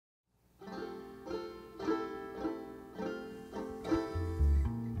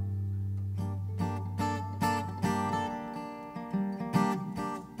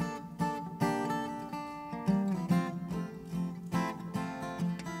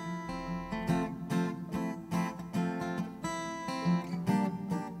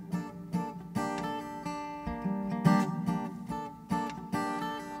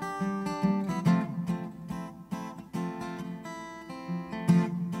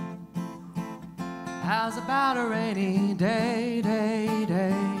How's about a rainy day, day,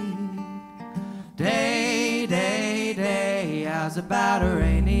 day? Day, day, day. How's about a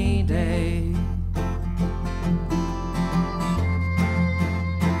rainy day?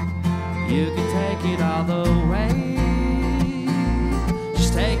 You can take it all the way.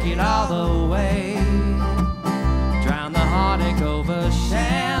 Just take it all the way. Drown the heartache over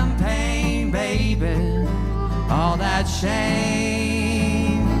champagne, baby. All that shame.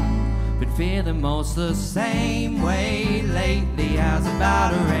 Been feeling most the same way lately. How's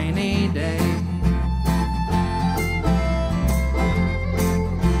about a rainy day?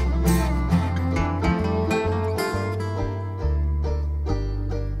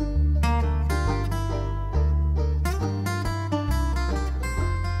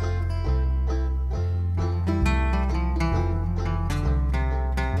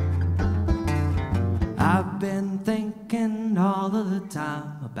 I've been thinking all of the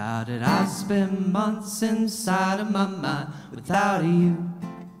time about it. I've spent months inside of my mind without you.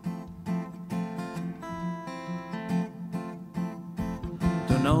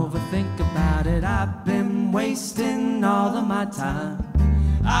 Don't overthink about it. I've been wasting all of my time.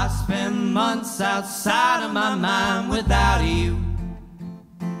 I've spent months outside of my mind without you.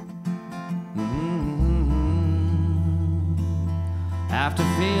 After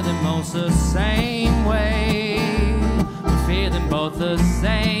feeling most the same way, we're feeling both the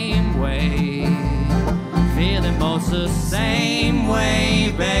same way. Feeling most the same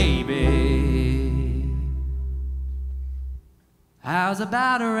way, baby. How's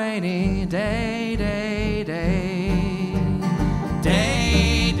about a rainy day, day, day?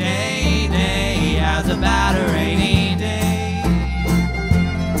 Day, day, day. How's about a rainy day?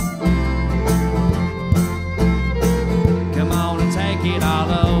 Take it all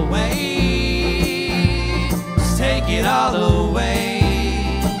away. Just take it all away.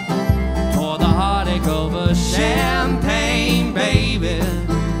 Pour the heartache over champagne, baby.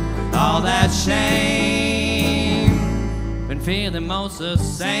 All that shame. Been feeling most the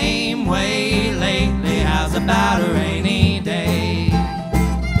same way lately. How's about a rainy day?